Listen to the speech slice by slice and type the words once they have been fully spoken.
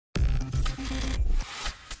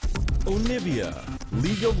Onivia,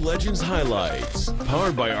 League of Legends highlights,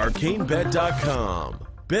 powered by ArcaneBet.com.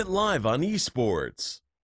 Bet live on esports.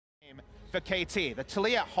 For KT, the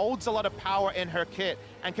Talia holds a lot of power in her kit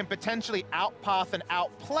and can potentially outpath and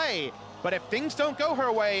outplay. But if things don't go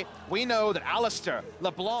her way, we know that Rolster,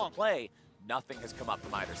 LeBlanc, nothing has come up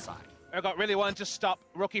from either side. Urgot really wanted to stop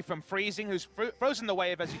Rookie from freezing, who's frozen the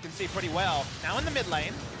wave, as you can see pretty well. Now in the mid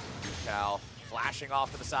lane. Cal flashing off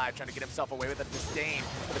to the side, trying to get himself away with a disdain.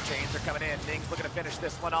 The chains are coming in. Ning's looking to finish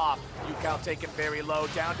this one off. Yucal taken very low,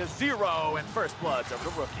 down to 0, and first blood's over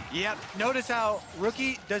to Rookie. Yep, notice how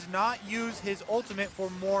Rookie does not use his ultimate for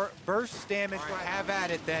more burst damage. Right. Have at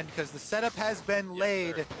it then, because the setup has been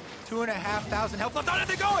laid. Sir. 2,500 health left on it,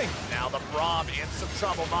 they're going! Now the Braum in some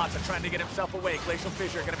trouble. Mata trying to get himself away. Glacial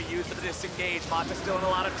Fissure going to be used for the disengage. Mata still in a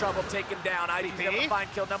lot of trouble, taken down. ID's able to find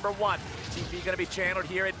kill number 1. TP going to be channeled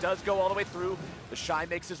here. It does go all the way through. The Shy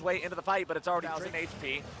makes his way into the fight, but it's already 1,000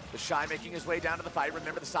 HP. The Shy making his way down to the fight.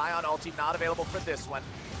 Remember, the Scion ulti not available for this one.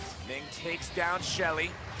 Ning takes down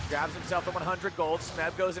Shelly, grabs himself the 100 gold.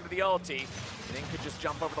 Smeb goes into the ulti. Ning could just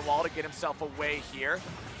jump over the wall to get himself away here.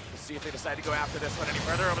 We'll see if they decide to go after this one any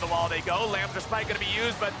further. Over the wall they go. Lambda Spike going to be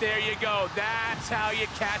used, but there you go. That's how you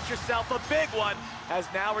catch yourself a big one, as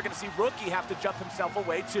now we're going to see Rookie have to jump himself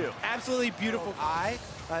away too. Absolutely beautiful eye.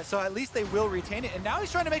 So at least they will retain it, and now he's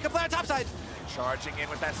trying to make a play on topside. Charging in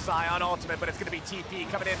with that Scion ultimate, but it's going to be TP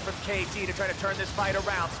coming in from KT to try to turn this fight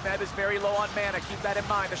around. Smeb is very low on mana, keep that in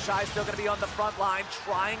mind. The Shy's still going to be on the front line,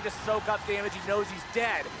 trying to soak up damage. He knows he's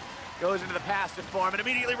dead. Goes into the passive form and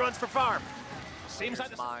immediately runs for farm. Seems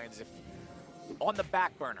like minds if on the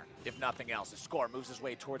back burner, if nothing else. The Score moves his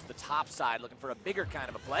way towards the top side, looking for a bigger kind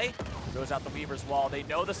of a play. Throws out the Weaver's Wall. They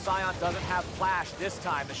know the Scion doesn't have flash this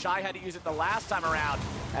time. The Shy had to use it the last time around.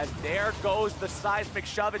 As there goes the seismic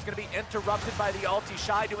shove. It's going to be interrupted by the ulti.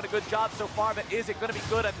 Shy doing a good job so far, but is it going to be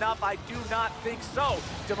good enough? I do not think so.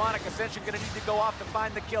 Demonic Ascension going to need to go off to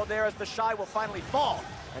find the kill there, as the Shy will finally fall.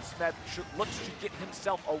 And Smeb looks to get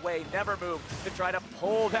himself away, never move, to try to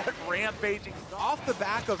pull that rampaging. Off the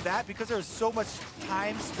back of that, because there's so much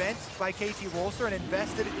time spent by KT Rolster and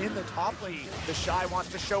invested in the top lane. The Shy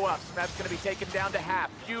wants to show up. Smeb's going to be taken down to half.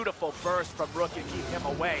 Beautiful burst from Rookie to keep him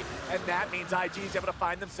away. And that means IG's able to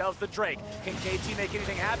find themselves the Drake. Can KT make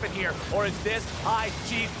anything happen here? Or is this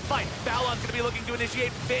IG's fight? Balon's going to be looking to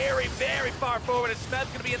initiate very, very far forward. And Smeb's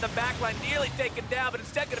going to be in the back line, nearly taken down, but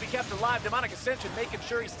instead going to be kept alive. Demonic Ascension making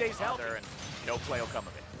sure he stays healthy, and no play will come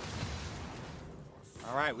of it.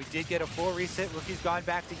 All right, we did get a full reset. Rookie's gone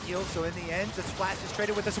back to heal, so in the end, just Flash is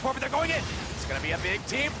traded with the support, but they're going in. It's going to be a big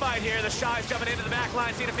team fight here. The Shy's jumping into the back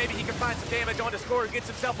line, seeing if maybe he can find some damage on the Score. Gets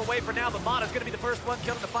himself away for now, but Mata's going to be the first one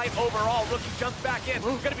killed in the fight overall. Rookie jumps back in.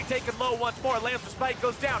 Going to be taken low once more. Lands the Spike,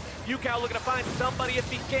 goes down. Yucal looking to find somebody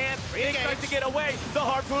if he can. He tries to get away. The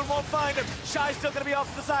Harpoon won't find him. Shy's still going to be off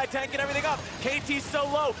to the side, tanking everything up. KT's so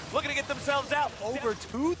low, looking to get themselves out. Over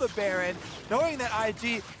to the Baron, knowing that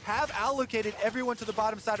IG have allocated everyone to the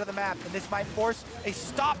bottom side of the map, and this might force a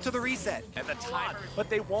stop to the reset. And the timer, but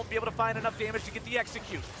they won't be able to find enough damage to get the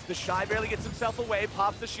execute. The Shy barely gets himself away,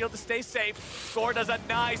 pops the shield to stay safe. Score does a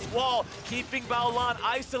nice wall, keeping Baolan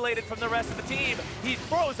isolated from the rest of the team. He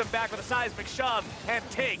throws him back with a seismic shove and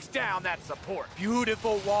takes down that support.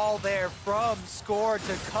 Beautiful wall there from Score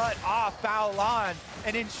to cut off Baolan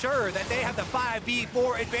and ensure that they have the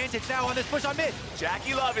 5v4 advantage now on this push on mid.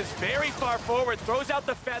 Jackie Love is very far forward, throws out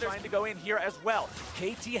the feathers, trying to go in here as well.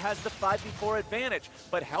 KT has the 5v4 advantage,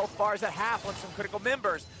 but health bars at half on some critical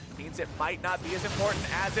members means it might not be as important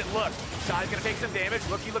as it looks. Shy's gonna take some damage.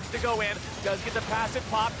 Rookie looks to go in, does get the passive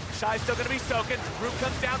pop. Shy's still gonna be soaking. Root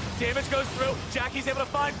comes down, damage goes through. Jackie's able to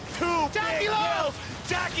find 2 big kills.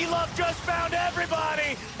 Jackie Love just found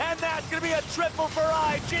everybody, and that's gonna be a triple for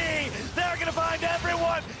IG. They're gonna find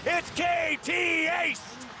everyone. It's KT Ace.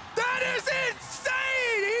 That is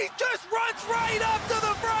insane! He just runs right up to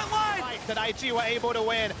the front line! That IG were able to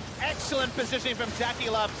win. Excellent positioning from Jackie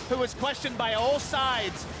Love, who was questioned by all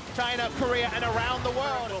sides, China, Korea, and around the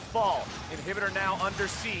world. Will fall. Inhibitor now under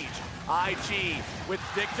siege. IG with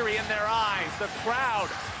victory in their eyes. The crowd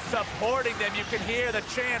supporting them. You can hear the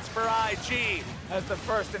chants for IG as the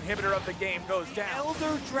first inhibitor of the game goes down.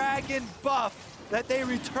 Elder Dragon buff that they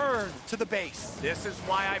return to the base. This is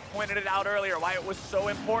why I pointed it out earlier, why it was so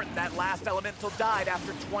important that last elemental died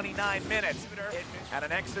after 29 minutes. It had an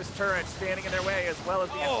Nexus turret standing in their way, as well as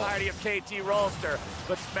the entirety of KT Rolster.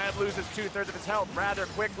 But Smeb loses 2/3 of his health rather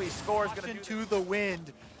quickly. Score's going to the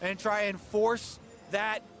wind and try and force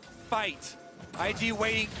that fight. IG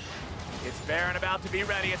waiting It's Baron about to be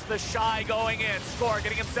ready. It's the Shy going in. Score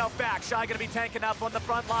getting himself back. Shy going to be tanking up on the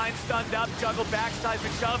front line. Stunned up, juggled back,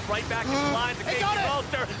 seismic shove, right back into the lines of KT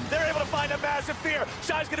Rolster. They're able to find a massive fear.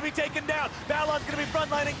 Shy's going to be taken down. Babylon's going to be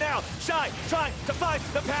frontlining now. Shy trying to find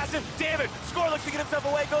the passive damage. Score looks to get himself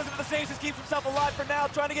away, goes into the stasis, keeps himself alive for now,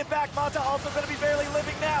 trying to get back. Mata also going to be barely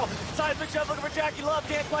living now. Seismic shove looking for Jackie Love,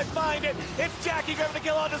 can't quite find it. It's Jackie grabbing the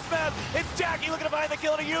kill onto Smeb. It's Jackie looking to find the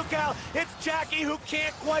kill to Yukal. It's Jackie who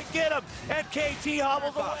can't quite get him. And KT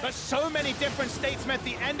hobbles away. There's so many different statesmen at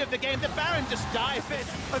the end of the game. The Baron just dies.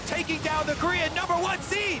 Of taking down the Korean #1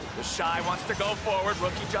 seed. The Shy wants to go forward.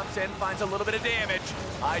 Rookie jumps in, finds a little bit of damage.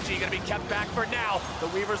 IG going to be kept back for now. The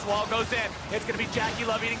Weaver's Wall goes in. It's going to be Jackie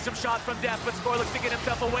Love eating some shots from death, but Score looks to get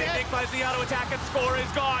himself away. Ning finds the auto attack, and Score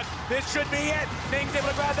is gone. This should be it. Ning's able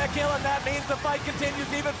to grab that kill, and that means the fight continues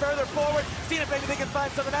even further forward. Seeing if maybe they can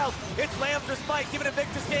find something else. It's Lamb's Respite, giving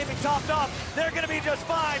Invictus Gaming topped off. They're going to be just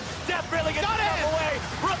fine. Death really gets himself away.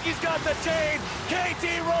 Rookie's got the chain.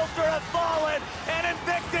 KT Rolster has fallen, and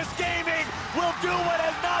Invictus Gaming will do what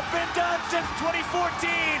has not been done since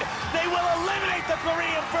 2014. They will eliminate the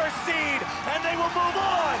Korean first seed, and they will move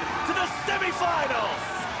on to the semifinals.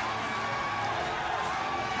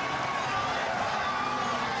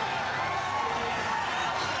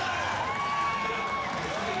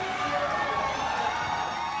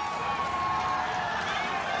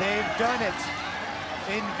 They've done it.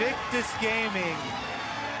 Invictus Gaming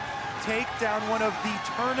take down one of the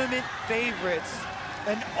tournament favorites,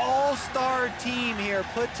 an all-star team here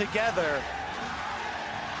put together,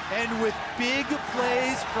 and with big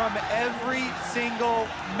plays from every single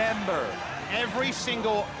member. Every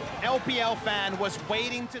single LPL fan was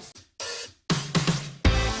waiting to